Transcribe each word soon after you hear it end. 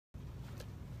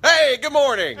Hey, good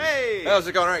morning. Hey. How's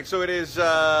it going? All right, so it is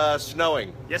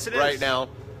snowing. Yes, it is. Right now.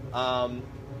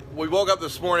 We woke up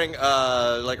this morning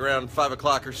like around 5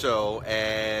 o'clock or so,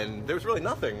 and there was really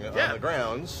nothing on the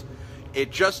grounds.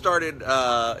 It just started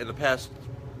in the past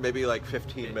maybe like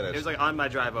 15 minutes. It was like on my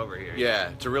drive over here.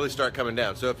 Yeah, to really start coming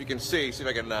down. So if you can see if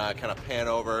I can kind of pan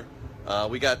over.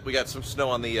 We got some snow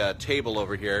on the table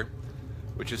over here,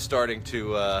 which is starting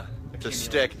to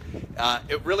stick.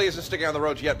 It really isn't sticking on the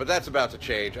roads yet, but that's about to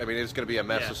change. I mean, it's going to be a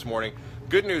mess this morning.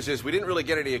 Good news is we didn't really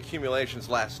get any accumulations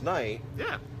last night.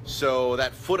 Yeah. So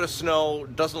that foot of snow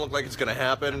doesn't look like it's going to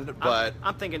happen, but...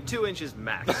 I'm thinking 2 inches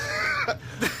max.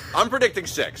 I'm predicting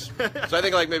 6. So I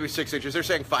think like maybe 6 inches. They're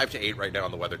saying 5 to 8 right now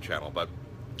on the Weather Channel, but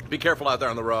be careful out there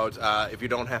on the roads. If you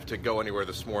don't have to go anywhere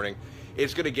this morning,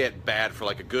 it's going to get bad for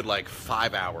like a good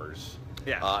 5 hours.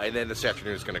 Yeah. And then this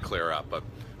afternoon it's going to clear up. But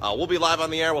we'll be live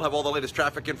on the air. We'll have all the latest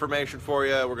traffic information for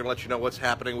you. We're going to let you know what's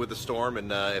happening with the storm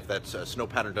and if that snow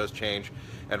pattern does change.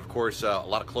 And, of course, a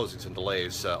lot of closings and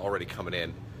delays already coming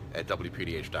in at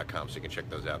WPDH.com, so you can check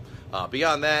those out.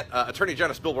 Beyond that, Attorney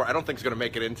Janice Bilbor, I don't think is going to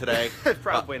make it in today.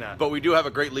 Probably not. But we do have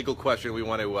a great legal question we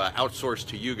want to outsource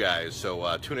to you guys,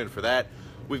 so tune in for that.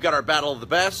 We've got our Battle of the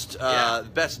Best,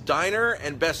 Best Diner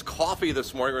and Best Coffee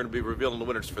this morning. We're going to be revealing the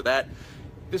winners for that.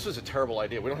 This was a terrible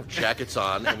idea. We don't have jackets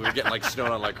on, and we were getting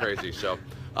snowed on like crazy. So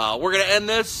we're going to end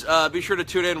this. Be sure to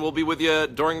tune in. We'll be with you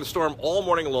during the storm all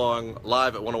morning long,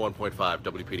 live at 101.5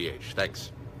 WPDH.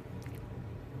 Thanks.